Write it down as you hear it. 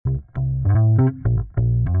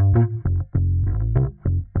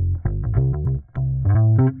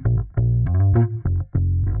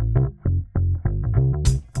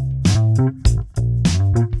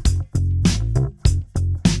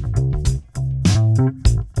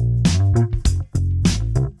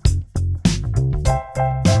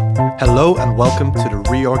Hello and welcome to the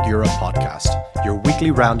Reorg Europe podcast, your weekly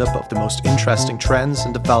roundup of the most interesting trends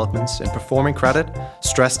and developments in performing credit,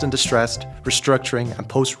 stressed and distressed, restructuring and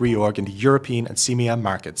post-reorg in the European and CEMEA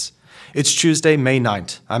markets. It's Tuesday, May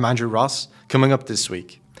 9th. I'm Andrew Ross. Coming up this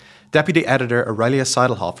week, Deputy Editor Aurelia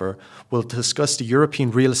Seidelhofer will discuss the European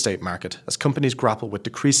real estate market as companies grapple with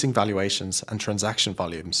decreasing valuations and transaction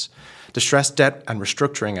volumes. Distressed Debt and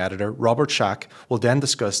Restructuring Editor Robert Schack will then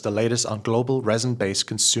discuss the latest on global resin-based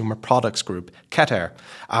consumer products group Keter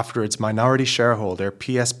after its minority shareholder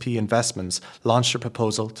PSP Investments launched a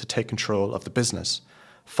proposal to take control of the business.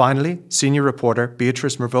 Finally, senior reporter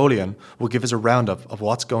Beatrice Mervolian will give us a roundup of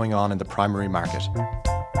what's going on in the primary market.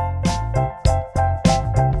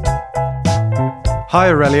 Hi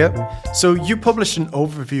Aurelia. So you published an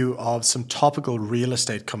overview of some topical real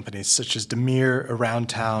estate companies such as Demir, Around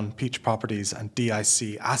Town, Peach Properties and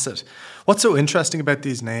DIC Asset. What's so interesting about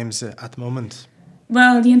these names at the moment?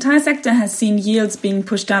 Well, the entire sector has seen yields being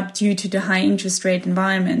pushed up due to the high interest rate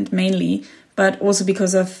environment mainly, but also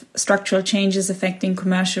because of structural changes affecting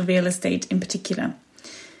commercial real estate in particular.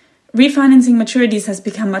 Refinancing maturities has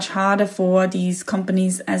become much harder for these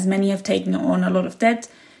companies as many have taken on a lot of debt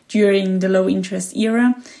during the low interest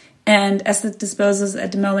era, and asset disposals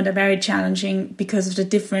at the moment are very challenging because of the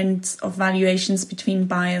difference of valuations between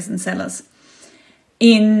buyers and sellers.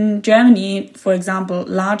 In Germany, for example,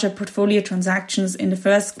 larger portfolio transactions in the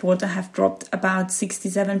first quarter have dropped about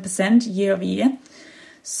 67% year over year.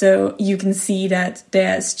 So you can see that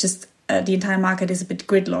there's just the entire market is a bit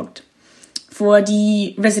gridlocked. For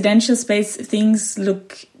the residential space, things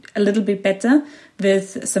look a little bit better,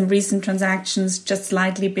 with some recent transactions just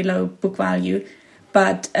slightly below book value,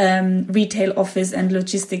 but retail, office and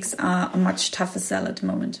logistics are a much tougher sell at the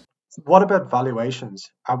moment. What about valuations?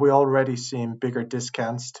 Are we already seeing bigger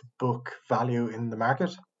discounts to book value in the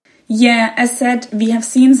market? Yeah, as said, we have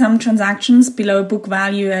seen some transactions below book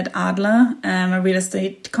value at Adler, a real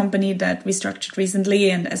estate company that restructured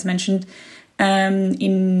recently, and as mentioned,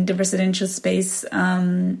 in the residential space,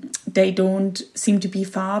 they don't seem to be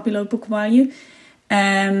far below book value.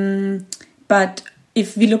 But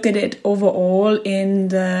if we look at it overall in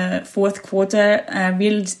the fourth quarter,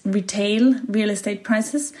 retail real estate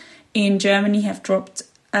prices in Germany have dropped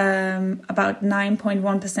about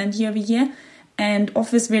 9.1% year over year, and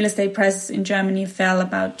office real estate prices in Germany fell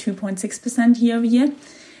about 2.6% year over year.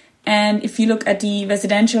 And if you look at the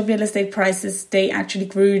residential real estate prices, they actually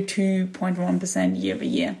grew 2.1% year over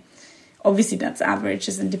year. Obviously, that's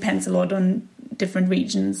averages and depends a lot on different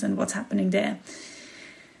regions and what's happening there.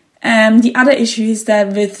 The other issue is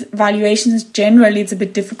that with valuations generally it's a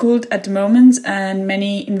bit difficult at the moment, and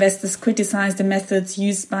many investors criticize the methods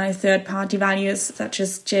used by third-party valuers such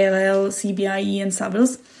as JLL, CBRE and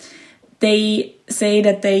Savills. They say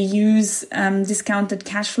that they use discounted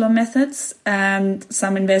cash flow methods, and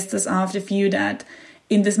some investors are of the view that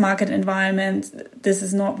in this market environment this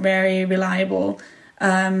is not very reliable,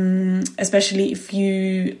 especially if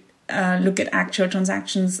you look at actual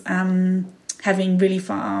transactions having really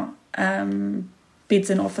far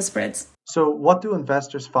bids and offer spreads. So what do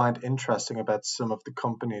investors find interesting about some of the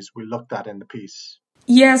companies we looked at in the piece?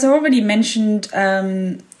 Yeah, as I already mentioned,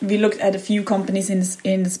 we looked at a few companies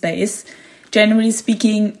in the space. Generally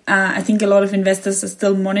speaking, I think a lot of investors are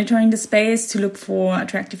still monitoring the space to look for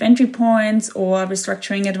attractive entry points, or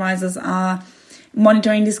restructuring advisors are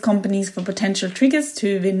monitoring these companies for potential triggers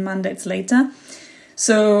to win mandates later.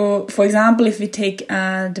 So, for example, if we take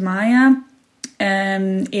Demir,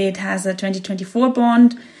 it has a 2024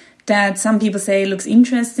 bond that some people say looks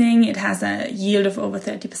interesting. It has a yield of over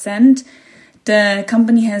 30%. The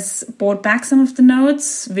company has bought back some of the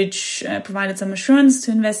notes, which provided some assurance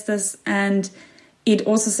to investors, and it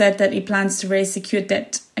also said that it plans to raise secured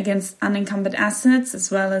debt against unencumbered assets,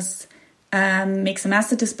 as well as make some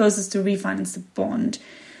asset disposals to refinance the bond.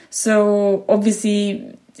 So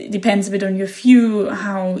obviously it depends a bit on your view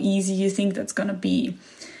how easy you think that's going to be.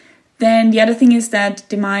 Then the other thing is that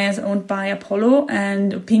Demir is owned by Apollo,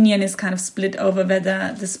 and opinion is kind of split over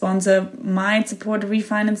whether the sponsor might support the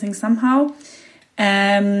refinancing somehow.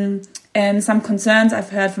 And some concerns I've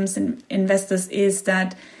heard from some investors is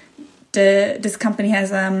that this company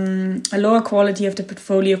has a lower quality of the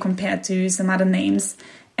portfolio compared to some other names,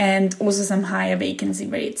 and also some higher vacancy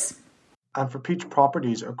rates. And for Peach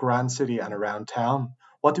Properties or Grand City and Around Town,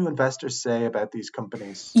 what do investors say about these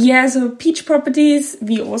companies? Yeah, so Peach Properties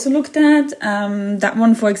we also looked at. That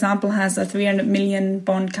one, for example, has a 300 million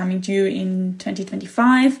bond coming due in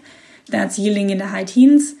 2025. That's yielding in the high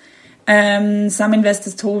teens. Some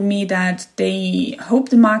investors told me that they hope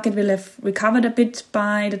the market will have recovered a bit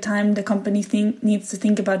by the time the company needs to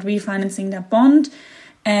think about refinancing their bond.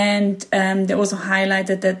 And they also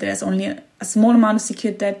highlighted that there's only a small amount of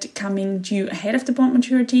secured debt coming due ahead of the bond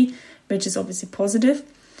maturity, which is obviously positive.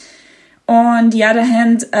 On the other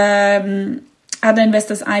hand, other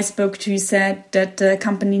investors I spoke to said that the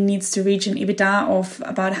company needs to reach an EBITDA of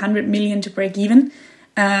about 100 million to break even,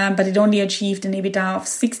 but it only achieved an EBITDA of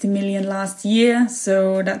 60 million last year,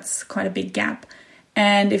 so that's quite a big gap.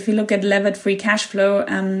 And if you look at levered free cash flow,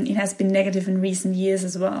 it has been negative in recent years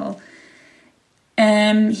as well.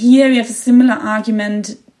 Here we have a similar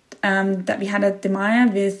argument that we had at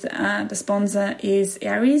Demaya with the sponsor is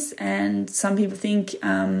Ares, and some people think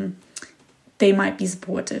they might be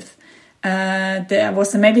supportive. There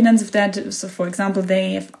was some evidence of that. So, for example,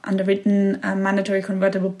 they have underwritten a mandatory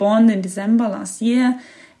convertible bond in December last year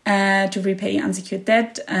to repay unsecured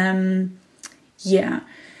debt. And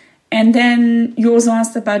then you also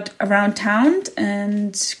asked about Around Town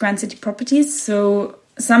and Grand City Properties. So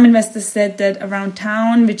some investors said that Around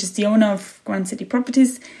Town, which is the owner of Grand City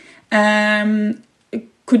Properties,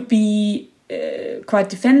 could be quite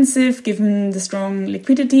defensive given the strong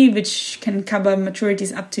liquidity, which can cover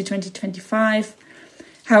maturities up to 2025.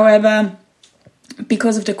 However,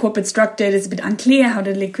 because of the corporate structure, it is a bit unclear how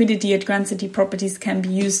the liquidity at Grand City Properties can be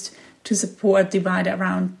used to support the wider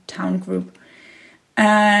Around Town group.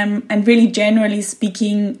 And really, generally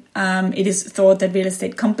speaking, it is thought that real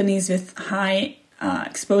estate companies with high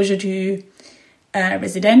exposure to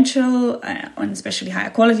residential, and especially higher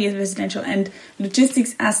quality of residential and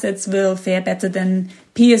logistics assets will fare better than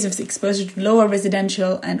peers with exposure to lower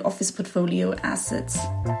residential and office portfolio assets.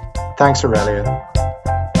 Thanks, Aurelia.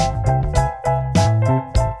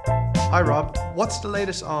 Hi, Rob. What's the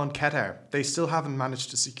latest on Keter? They still haven't managed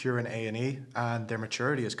to secure an A&E and their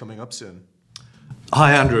maturity is coming up soon.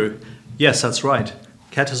 Hi, Andrew. Yes, that's right.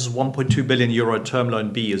 Keter's 1.2 billion euro term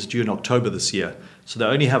loan B is due in October this year, so they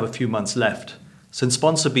only have a few months left. Since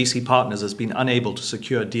sponsor BC Partners has been unable to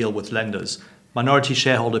secure a deal with lenders, minority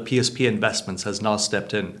shareholder PSP Investments has now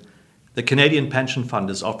stepped in. The Canadian pension fund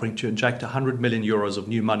is offering to inject 100 million euros of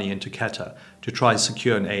new money into Keter to try and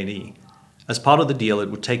secure an A&E. As part of the deal,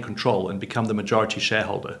 it would take control and become the majority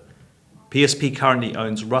shareholder. PSP currently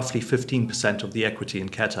owns roughly 15% of the equity in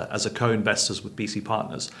Keter as a co-investors with BC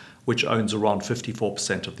Partners, which owns around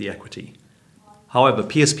 54% of the equity. However,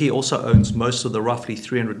 PSP also owns most of the roughly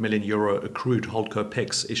 300 million euro accrued holdco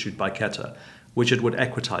PIKs issued by Keter, which it would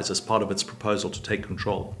equitize as part of its proposal to take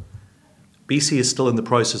control. BC is still in the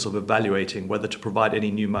process of evaluating whether to provide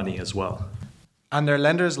any new money as well. And their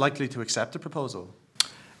lenders likely to accept the proposal?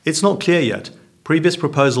 It's not clear yet. Previous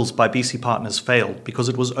proposals by BC Partners failed because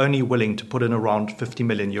it was only willing to put in around 50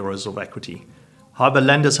 million euros of equity. However,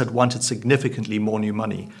 lenders had wanted significantly more new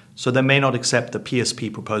money, so they may not accept the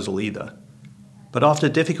PSP proposal either. But after a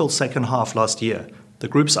difficult second half last year, the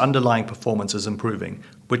group's underlying performance is improving,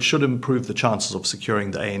 which should improve the chances of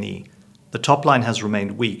securing the A&E. The top line has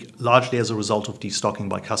remained weak, largely as a result of destocking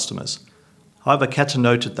by customers. However, Keter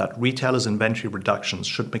noted that retailers' inventory reductions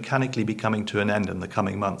should mechanically be coming to an end in the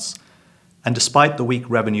coming months. And despite the weak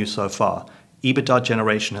revenue so far, EBITDA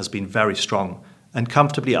generation has been very strong and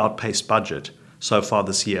comfortably outpaced budget so far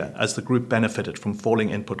this year as the group benefited from falling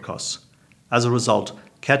input costs. As a result,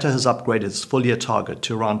 Keter has upgraded its full-year target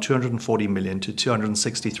to around 240 million to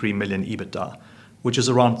 263 million EBITDA, which is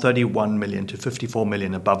around 31 million to 54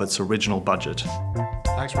 million above its original budget.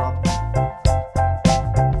 Thanks, Rob.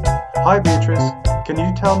 Hi, Beatrice. Can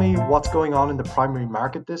you tell me what's going on in the primary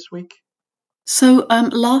market this week? So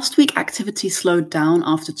last week, activity slowed down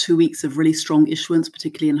after 2 weeks of really strong issuance,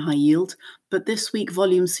 particularly in high yield. But this week,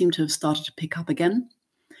 volumes seem to have started to pick up again.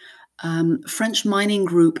 French mining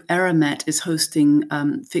group Eramet is hosting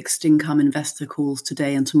fixed income investor calls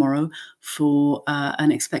today and tomorrow for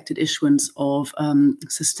an expected issuance of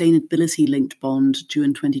sustainability-linked bond due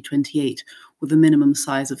in 2028 with a minimum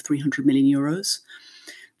size of 300 million euros.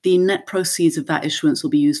 The net proceeds of that issuance will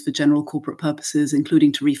be used for general corporate purposes,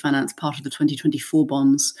 including to refinance part of the 2024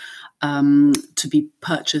 bonds to be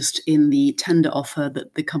purchased in the tender offer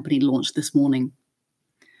that the company launched this morning.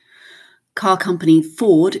 Car company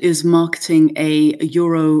Ford is marketing a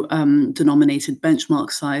euro-denominated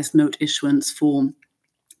benchmark-sized note issuance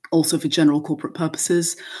also for general corporate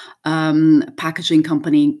purposes. Packaging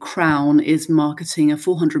company Crown is marketing a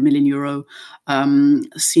 400 million euro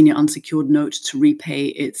senior unsecured note to repay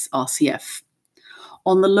its RCF.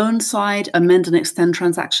 On the loan side, amend and extend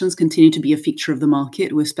transactions continue to be a feature of the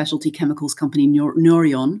market, with specialty chemicals company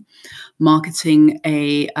Nouryon marketing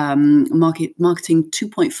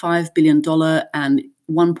 $2.5 billion and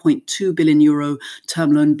 1.2 billion euro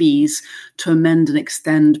term loan Bs to amend and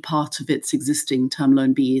extend part of its existing term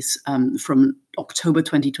loan Bs from October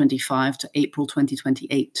 2025 to April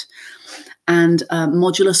 2028. And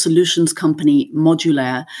modular solutions company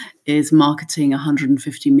Modulaire is marketing a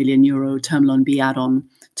 150 million euro term loan B add-on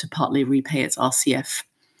to partly repay its RCF,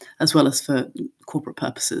 as well as for corporate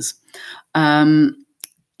purposes.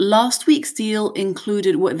 Last week's deal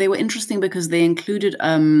they were interesting because they included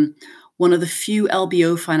one of the few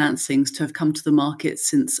LBO financings to have come to the market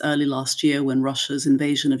since early last year, when Russia's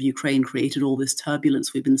invasion of Ukraine created all this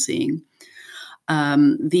turbulence we've been seeing.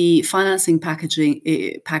 The financing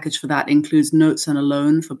package for that includes notes and a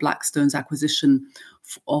loan for Blackstone's acquisition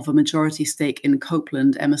of a majority stake in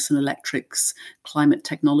Copeland Emerson Electric's climate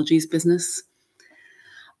technologies business.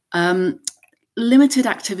 Limited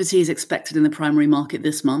activity is expected in the primary market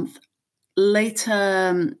this month.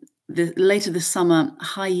 Later this summer,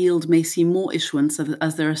 high yield may see more issuance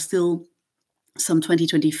as there are still some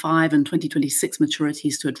 2025 and 2026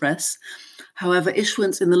 maturities to address. However,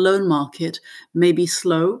 issuance in the loan market may be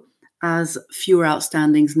slow as fewer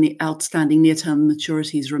outstanding near-term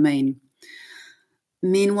maturities remain.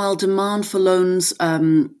 Meanwhile, demand for loans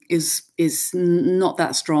is not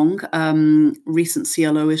that strong. Recent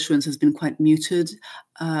CLO issuance has been quite muted.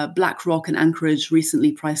 BlackRock and Anchorage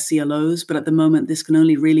recently priced CLOs, but at the moment this can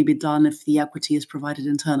only really be done if the equity is provided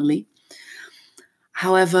internally.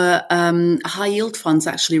 However, high yield funds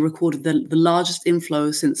actually recorded the largest inflow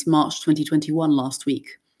since March 2021 last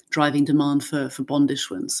week, driving demand for bond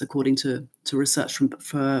issuance, according to research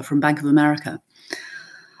from Bank of America.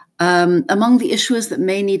 Among the issuers that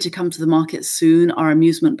may need to come to the market soon are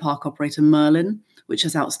amusement park operator Merlin, which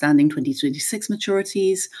has outstanding 2026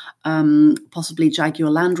 maturities, possibly Jaguar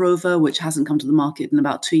Land Rover, which hasn't come to the market in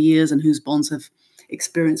about 2 years and whose bonds have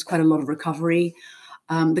experienced quite a lot of recovery.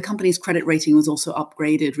 The company's credit rating was also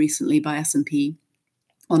upgraded recently by S&P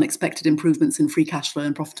on expected improvements in free cash flow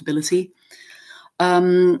and profitability.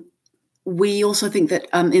 We also think that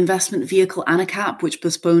investment vehicle Anacap, which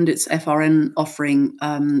postponed its FRN offering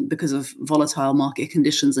because of volatile market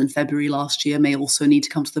conditions in February last year, may also need to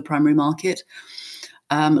come to the primary market.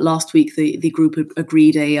 Last week, the group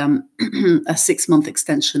agreed a 6-month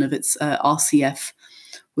extension of its RCF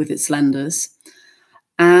with its lenders.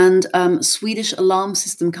 And Swedish alarm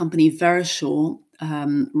system company Verisure,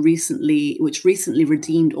 which recently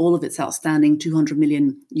redeemed all of its outstanding 200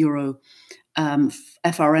 million euro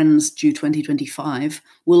FRNs due 2025,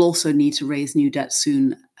 will also need to raise new debt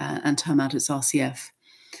soon and term out its RCF.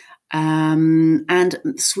 And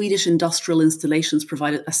Swedish industrial installations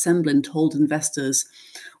provider Assemblin told investors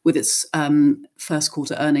with its first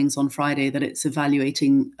quarter earnings on Friday that it's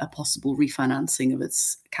evaluating a possible refinancing of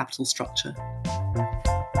its capital structure.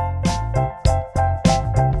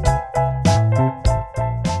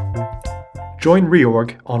 Join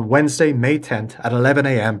Reorg on Wednesday, May 10th at 11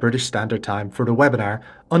 a.m. British Standard Time for the webinar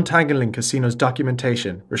Untangling Casinos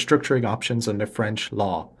Documentation, Restructuring Options under French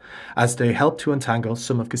Law, as they help to untangle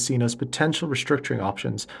some of Casino's potential restructuring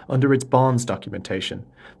options under its bonds documentation.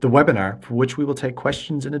 The webinar, for which we will take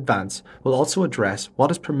questions in advance, will also address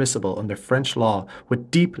what is permissible under French law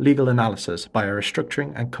with deep legal analysis by our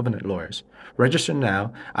restructuring and covenant lawyers. Register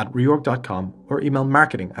now at reorg.com or email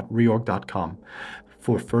marketing@reorg.com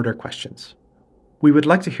for further questions. We would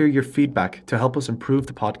like to hear your feedback to help us improve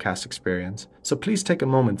the podcast experience, so please take a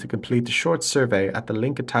moment to complete the short survey at the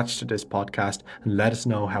link attached to this podcast and let us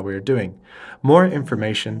know how we are doing. More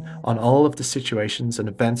information on all of the situations and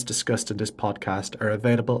events discussed in this podcast are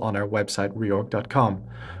available on our website reorg.com.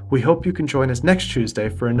 We hope you can join us next Tuesday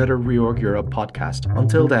for another Reorg Europe podcast.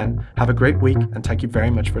 Until then, have a great week and thank you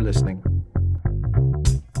very much for listening.